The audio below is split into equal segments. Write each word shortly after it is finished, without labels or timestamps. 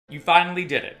You finally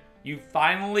did it. You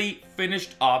finally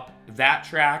finished up that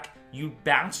track. You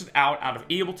bounced it out of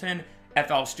Ableton,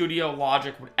 FL Studio,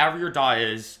 Logic, whatever your DAW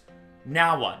is.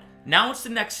 Now what? Now it's the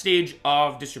next stage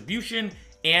of distribution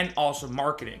and also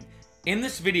marketing. In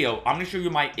this video, I'm going to show you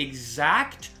my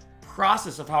exact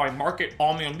process of how I market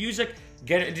all my own music,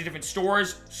 get it into different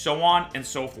stores, so on and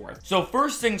so forth. So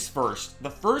first things first, the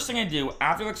first thing I do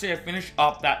after, let's say, I finish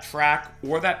up that track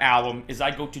or that album is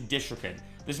I go to DistroKid.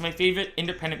 This is my favorite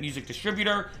independent music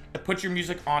distributor. It puts your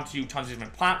music onto tons of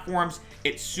different platforms.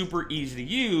 It's super easy to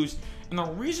use. And the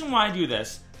reason why I do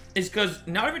this is because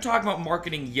not even talking about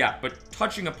marketing yet, but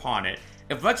touching upon it.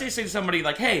 If let's say to somebody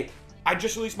like, hey, I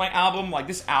just released my album, like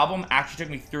this album actually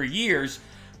took me 3 years.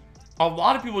 A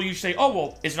lot of people usually say, oh,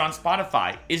 well, is it on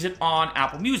Spotify? Is it on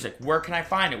Apple Music? Where can I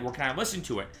find it? Where can I listen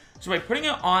to it? So by putting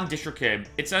it on DistroKid,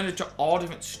 it sends it to all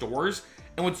different stores.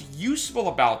 And what's useful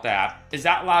about that is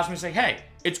that allows me to say, hey,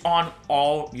 it's on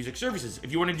all music services.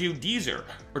 If you want to do Deezer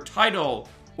or Tidal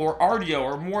or Rdio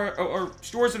or more or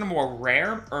stores that are more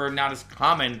rare or not as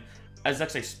common as,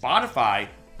 let's say, Spotify,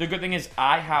 the good thing is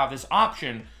I have this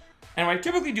option. And what I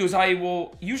typically do is I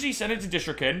will usually send it to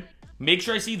DistroKid, make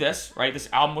sure I see this, right? This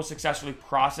album was successfully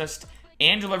processed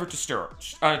and delivered to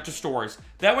stores.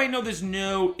 That way I know there's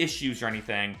no issues or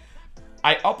anything.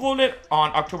 I upload it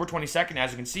on October 22nd,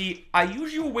 as you can see. I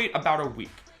usually will wait about a week,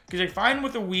 because I find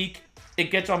with a week, it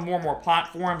gets on more and more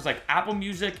platforms like Apple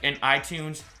Music and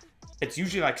iTunes. It's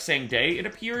usually like same day it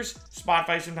appears.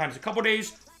 Spotify sometimes a couple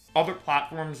days. Other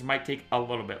platforms might take a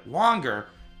little bit longer.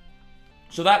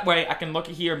 So that way I can look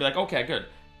at here and be like, okay, good.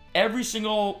 Every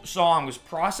single song was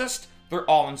processed. They're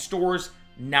all in stores.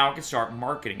 Now I can start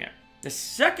marketing it. The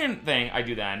second thing I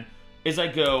do then is I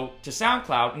go to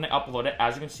SoundCloud and I upload it,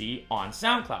 as you can see, on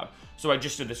SoundCloud. So I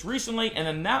just did this recently, and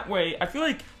then that way, I feel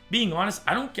like, being honest,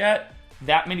 I don't get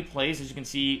that many plays, as you can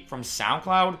see, from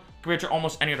SoundCloud compared to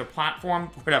almost any other platform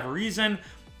for whatever reason.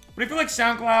 But I feel like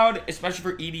SoundCloud, especially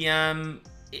for EDM,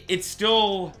 it's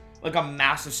still like a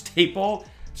massive staple.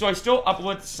 So I still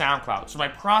upload to SoundCloud. So my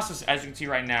process, as you can see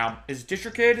right now, is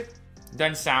DistroKid,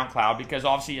 then SoundCloud, because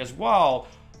obviously as well,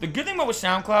 the good thing about with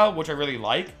SoundCloud, which I really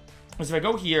like, is if I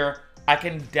go here, I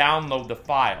can download the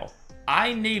file. I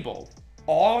enable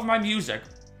all of my music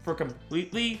for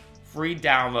completely free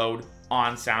download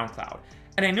on SoundCloud.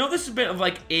 And I know this is a bit of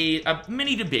like a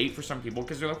mini debate for some people,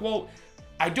 because they're like, well,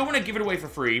 I don't want to give it away for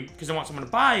free because I want someone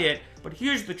to buy it, but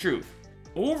here's the truth.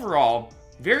 Overall,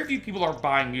 very few people are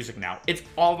buying music now. It's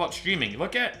all about streaming.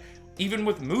 Look at, even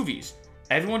with movies,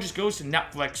 everyone just goes to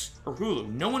Netflix or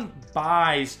Hulu. No one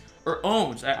buys or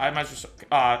owns, I might as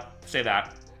well say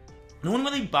that. No one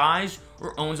really buys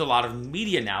or owns a lot of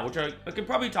media now, which I could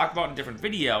probably talk about in a different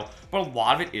video, but a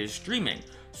lot of it is streaming.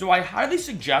 So I highly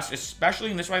suggest,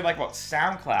 especially, and this is what I like about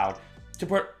SoundCloud, to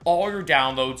put all your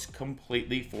downloads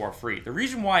completely for free. The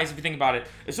reason why is, if you think about it,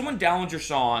 if someone downloads your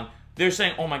song, they're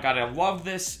saying, oh my god, I love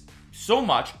this so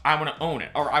much, I want to own it,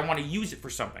 or I want to use it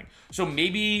for something. So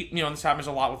maybe, you know, this happens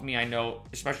a lot with me, I know,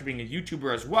 especially being a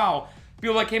YouTuber as well.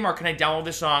 People are like, hey Mark, can I download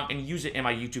this song and use it in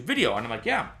my YouTube video? And I'm like,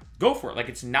 yeah, go for it. Like,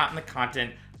 it's not in the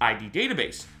Content ID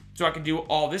database. So I can do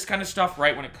all this kind of stuff,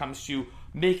 right, when it comes to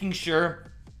making sure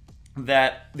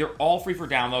that they're all free for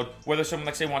download. Whether someone,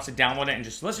 like, say, wants to download it and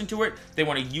just listen to it, they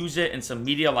want to use it in some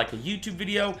media like a YouTube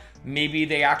video, maybe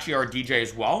they actually are a DJ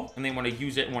as well, and they want to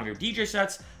use it in one of their DJ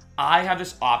sets, I have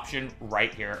this option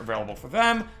right here available for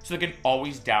them, so they can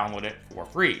always download it for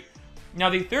free. Now,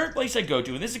 the third place I go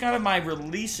to, and this is kind of my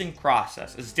releasing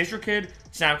process, is DistroKid,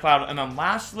 SoundCloud, and then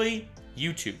lastly,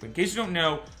 YouTube. In case you don't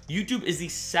know, YouTube is the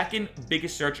second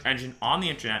biggest search engine on the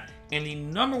internet and the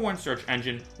 #1 search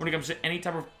engine when it comes to any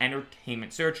type of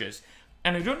entertainment searches.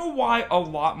 And I don't know why a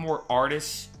lot more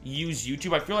artists use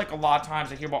YouTube. I feel like a lot of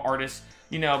times I hear about artists,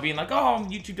 you know, being like, oh,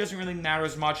 YouTube doesn't really matter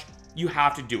as much. You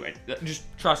have to do it. Just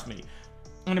trust me.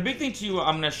 And a big thing too,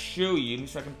 I'm going to show you,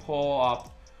 so I can pull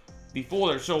up the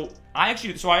folder. So I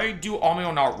do all my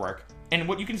own artwork. And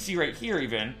what you can see right here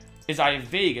even is I have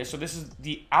Vegas. So this is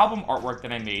the album artwork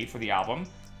that I made for the album,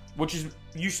 which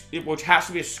has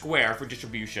to be a square for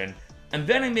distribution. And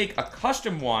then I make a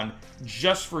custom one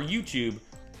just for YouTube,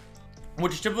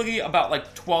 which is typically about like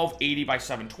 1280 by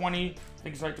 720, I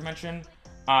think is the right dimension.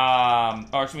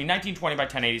 Or excuse me, 1920 by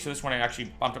 1080. So this one I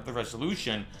actually bumped up the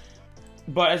resolution.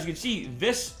 But as you can see,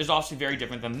 this is also very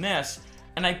different than this.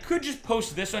 And I could just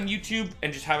post this on YouTube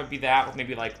and just have it be that with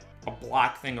maybe like a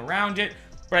black thing around it.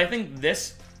 But I think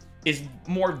this is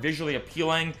more visually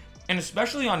appealing. And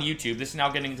especially on YouTube, this is now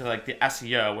getting into like the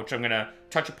SEO, which I'm going to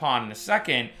touch upon in a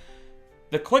second.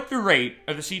 The click-through rate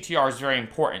of the CTR is very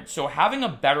important. So having a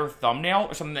better thumbnail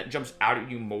or something that jumps out at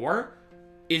you more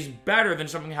is better than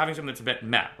having something that's a bit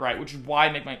meh, right? Which is why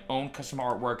I make my own custom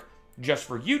artwork just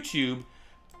for YouTube.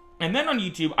 And then on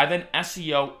YouTube, I then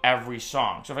SEO every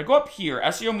song. So if I go up here,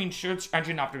 SEO means search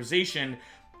engine optimization.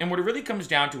 And what it really comes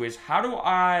down to is, how do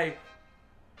I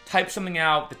type something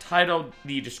out, the title,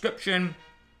 the description,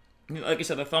 like I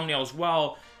said, the thumbnail as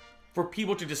well, for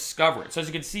people to discover it. So as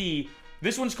you can see,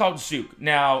 this one's called Zouk.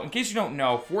 Now, in case you don't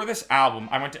know, for this album,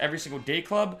 I went to every single day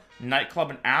club,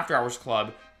 nightclub, and after hours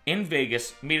club in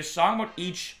Vegas, made a song about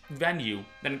each venue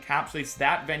that encapsulates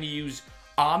that venue's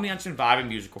ambiance and vibe and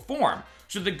musical form.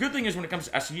 So the good thing is, when it comes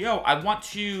to SEO, I want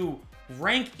to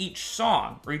rank each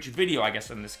song, or each video, I guess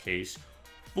in this case,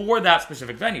 for that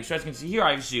specific venue. So as you can see here,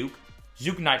 I have Zouk,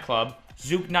 Zouk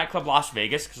Nightclub Las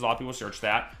Vegas, because a lot of people search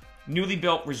that. Newly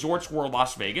built Resorts World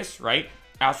Las Vegas, right?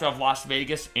 I also have Las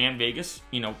Vegas and Vegas,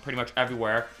 you know, pretty much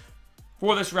everywhere.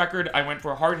 For this record, I went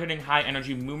for a hard-hitting,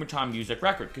 high-energy Moombahton music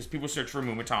record, because people search for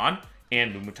Moombahton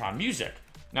and Moombahton music.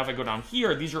 Now, if I go down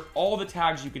here, these are all the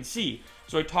tags you can see.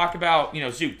 So I talk about, you know,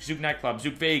 Zouk Nightclub,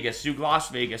 Zouk Vegas, Zouk Las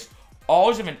Vegas, all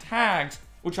these different tags,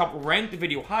 which help rank the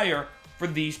video higher for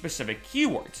these specific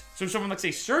keywords. So if someone, let's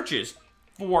say, searches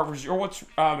for Resorts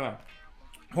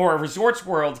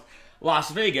World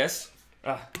Las Vegas,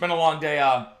 it's been a long day,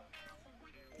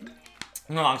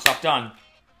 long stuff done.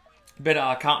 Bit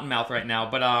cotton mouth right now,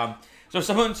 but so if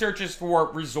someone searches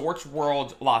for Resorts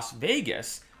World Las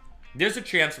Vegas, there's a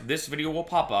chance this video will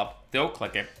pop up, they'll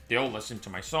click it, they'll listen to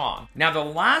my song. Now, the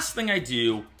last thing I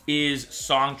do is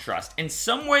Songtrust. In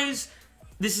some ways,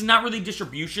 this is not really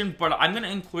distribution, but I'm going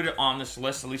to include it on this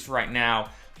list, at least for right now.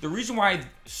 The reason why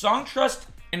Songtrust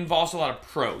involves a lot of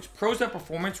pros. Pros that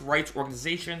performance rights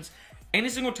organizations. Any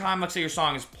single time, let's say, your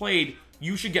song is played,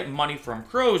 you should get money from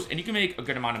pros, and you can make a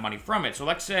good amount of money from it. So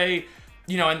let's say,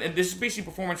 you know, and this is basically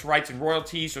performance rights and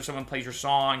royalties, so if someone plays your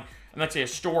song, and let's say a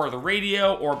store or the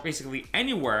radio, or basically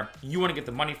anywhere, you want to get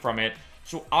the money from it.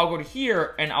 So I'll go to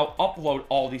here, and I'll upload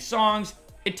all these songs.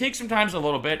 It takes sometimes a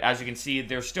little bit. As you can see,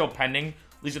 they're still pending,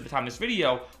 at least at the time of this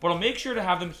video, but I'll make sure to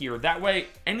have them here. That way,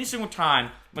 any single time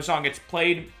my song gets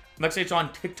played, let's say it's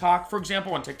on TikTok, for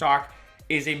example, on TikTok,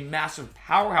 is a massive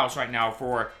powerhouse right now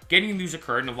for getting music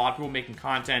heard, and a lot of people making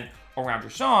content around your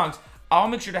songs. I'll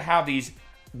make sure to have these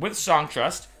with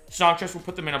Songtrust. Songtrust will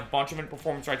put them in a bunch of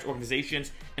performance rights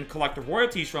organizations and collect the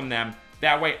royalties from them.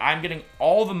 That way, I'm getting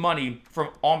all the money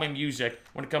from all my music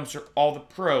when it comes to all the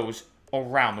pros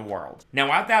around the world.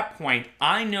 Now, at that point,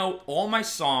 I know all my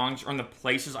songs are in the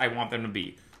places I want them to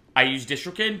be. I use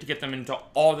DistroKid to get them into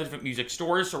all the different music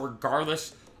stores, so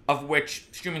regardless of which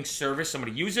streaming service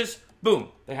somebody uses, boom,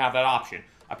 they have that option.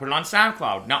 I put it on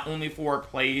SoundCloud, not only for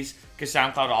plays, because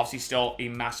SoundCloud obviously still a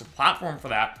massive platform for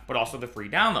that, but also the free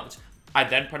downloads. I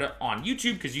then put it on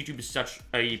YouTube, because YouTube is such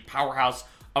a powerhouse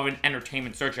of an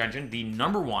entertainment search engine, the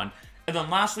 #1. And then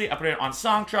lastly, I put it on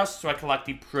Songtrust, so I collect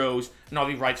the pros and all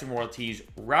the rights and royalties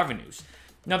revenues.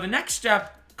 Now, the next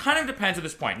step kind of depends at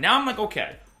this point. Now I'm like,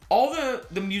 okay, all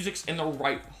the music's in the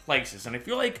right places. And I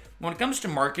feel like when it comes to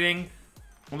marketing,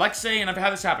 let's say, and I've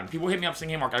had this happen, people hit me up saying,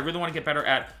 hey, Mark, I really want to get better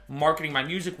at marketing my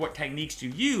music, what techniques to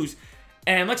use.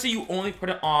 And let's say you only put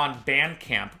it on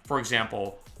Bandcamp, for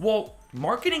example. Well,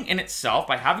 marketing in itself,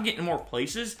 by having it in more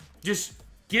places, just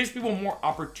gives people more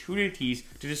opportunities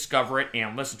to discover it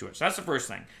and listen to it. So that's the first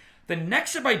thing. The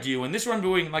next step I do, and this is what I'm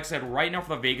doing, like I said, right now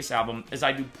for the Vegas album, is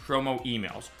I do promo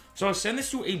emails. So I'll send this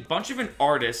to a bunch of different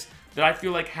artists that I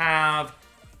feel like have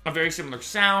a very similar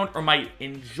sound or might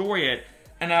enjoy it.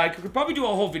 And I could probably do a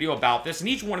whole video about this. And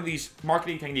each one of these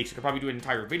marketing techniques, I could probably do an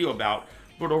entire video about.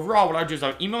 But overall, what I do is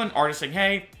I'll email an artist saying,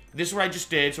 hey, this is what I just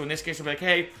did. So in this case, I'll be like,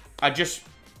 hey, I just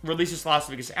released this Las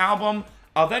Vegas album.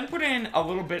 I'll then put in a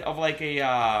little bit of like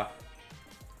a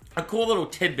cool little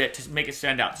tidbit to make it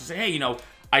stand out. To say, hey, you know,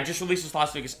 I just released this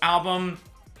Las Vegas album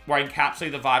where I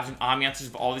encapsulate the vibes and ambiances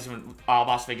of all these different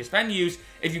Las Vegas venues.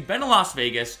 If you've been to Las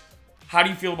Vegas, how do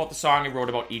you feel about the song I wrote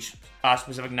about each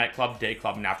specific nightclub, day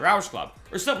club, and after hours club?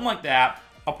 Or something like that.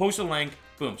 I'll post a link.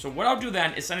 Boom. So what I'll do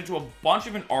then is send it to a bunch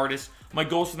of different artists. My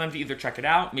goal is for them to either check it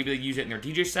out, maybe they use it in their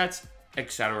DJ sets,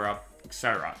 etc.,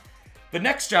 etc. The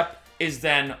next step is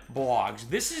then blogs.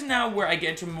 This is now where I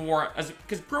get into more,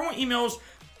 because promo emails,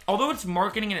 although it's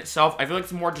marketing in itself, I feel like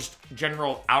it's more just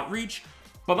general outreach.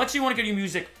 But let's say you want to get your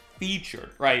music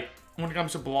featured, right? When it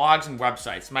comes to blogs and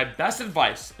websites, my best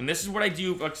advice, and this is what I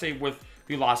do, let's say with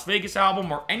the Las Vegas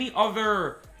album or any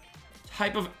other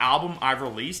type of album I've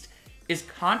released, is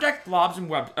contact blogs and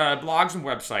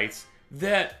websites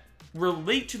that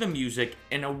relate to the music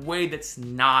in a way that's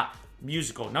not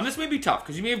musical. Now, this may be tough,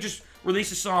 because you may have just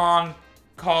released a song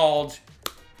called,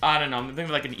 I don't know, think of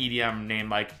like an EDM name,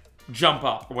 like Jump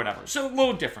Up or whatever. So a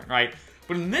little different, right?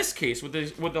 But in this case, with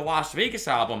the Las Vegas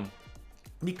album,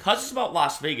 because it's about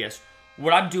Las Vegas,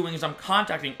 what I'm doing is I'm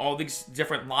contacting all these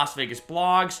different Las Vegas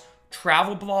blogs,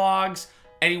 travel blogs,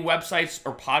 any websites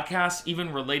or podcasts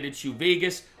even related to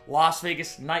Vegas, Las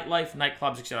Vegas, nightlife,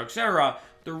 nightclubs, etc., etc.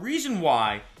 The reason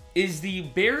why is the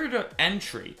barrier to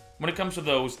entry when it comes to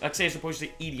those, let's say as opposed to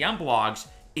EDM blogs,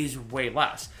 is way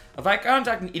less. If I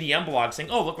contact an EDM blog saying,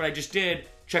 oh, look what I just did,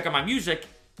 check out my music,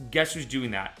 guess who's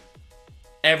doing that?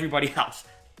 Everybody else.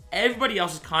 Everybody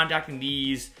else is contacting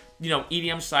these,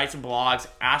 EDM sites and blogs,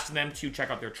 asking them to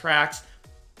check out their tracks,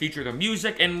 feature their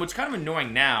music. And what's kind of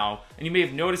annoying now, and you may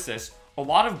have noticed this, a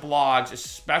lot of blogs,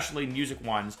 especially music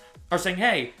ones, are saying,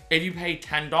 hey, if you pay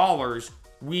 $10,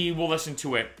 we will listen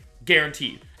to it,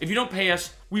 guaranteed. If you don't pay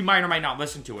us, we might or might not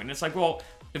listen to it. And it's like, well,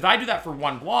 if I do that for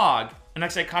one blog, and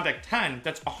next I contact 10,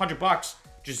 that's $100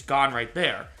 just gone right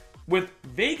there. With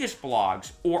Vegas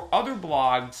blogs or other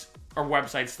blogs or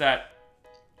websites that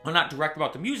are not direct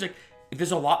about the music,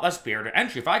 there's a lot less barrier to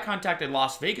entry. If I contacted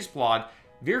Las Vegas blog,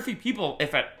 very few people,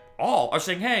 if at all, are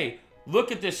saying, hey,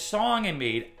 look at this song I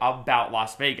made about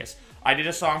Las Vegas. I did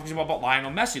a song, for example, about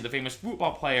Lionel Messi, the famous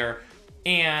football player,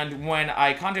 and when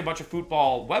I contacted a bunch of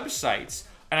football websites,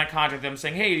 and I contacted them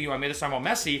saying, hey, I made a song about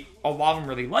Messi, a lot of them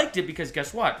really liked it because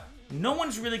guess what? No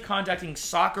one's really contacting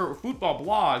soccer or football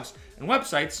blogs and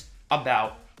websites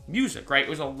about music, right? It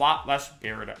was a lot less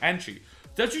barrier to entry.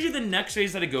 So that's usually the next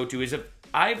phase that I go to is if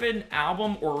I have an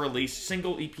album or release,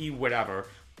 single, EP, whatever,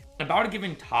 about a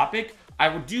given topic, I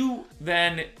would do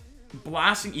then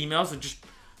blasting emails that just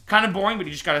kind of boring, but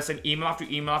you just got to send email after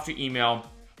email after email.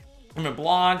 From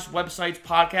blogs, websites,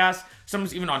 podcasts,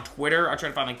 sometimes even on Twitter. I try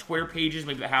to find like Twitter pages,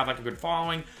 maybe that have like a good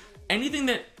following. Anything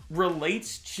that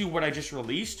relates to what I just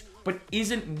released, but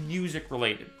isn't music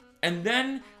related. And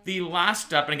then the last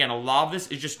step, and again, a lot of this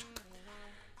is just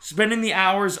spending the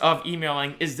hours of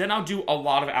emailing, is then I'll do a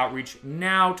lot of outreach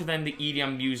now to then the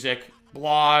EDM music,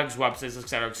 blogs, websites,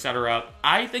 etc., etc.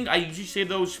 I think I usually save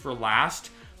those for last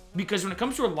because when it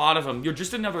comes to a lot of them, you're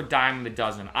just another dime in the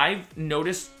dozen. I've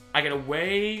noticed I get a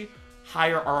way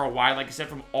higher ROI, like I said,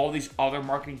 from all these other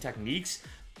marketing techniques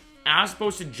as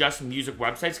opposed to just music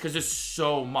websites because there's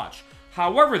so much.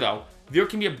 However, though, there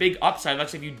can be a big upside. Like,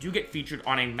 say, if you do get featured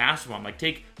on a massive one, like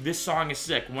take This Song Is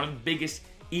Sick, one of the biggest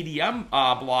EDM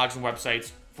blogs and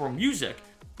websites for music.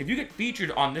 If you get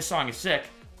featured on This Song Is Sick,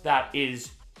 that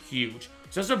is huge.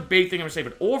 So that's a big thing I'm gonna say.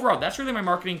 But overall, that's really my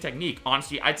marketing technique.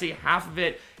 Honestly, I'd say half of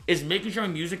it is making sure my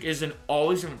music is in all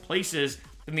these different places,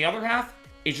 and the other half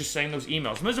is just sending those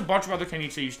emails. And there's a bunch of other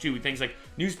techniques I use too, things like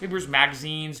newspapers,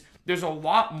 magazines. There's a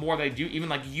lot more that I do, even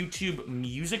like YouTube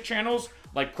music channels,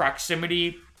 like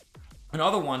Proximity, and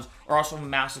other ones are also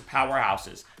massive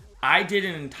powerhouses. I did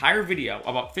an entire video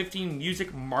about 15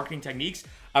 music marketing techniques.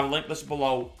 I've linked this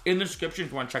below in the description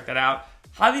if you want to check that out.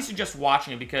 Highly suggest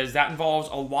watching it because that involves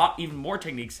a lot, even more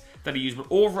techniques that I use. But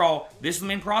overall, this is the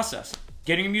main process.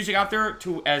 Getting your music out there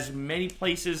to as many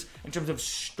places in terms of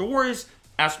stores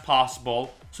as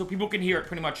possible so people can hear it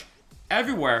pretty much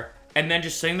everywhere. And then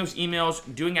just sending those emails,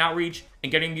 doing outreach,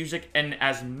 and getting music in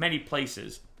as many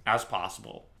places as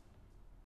possible.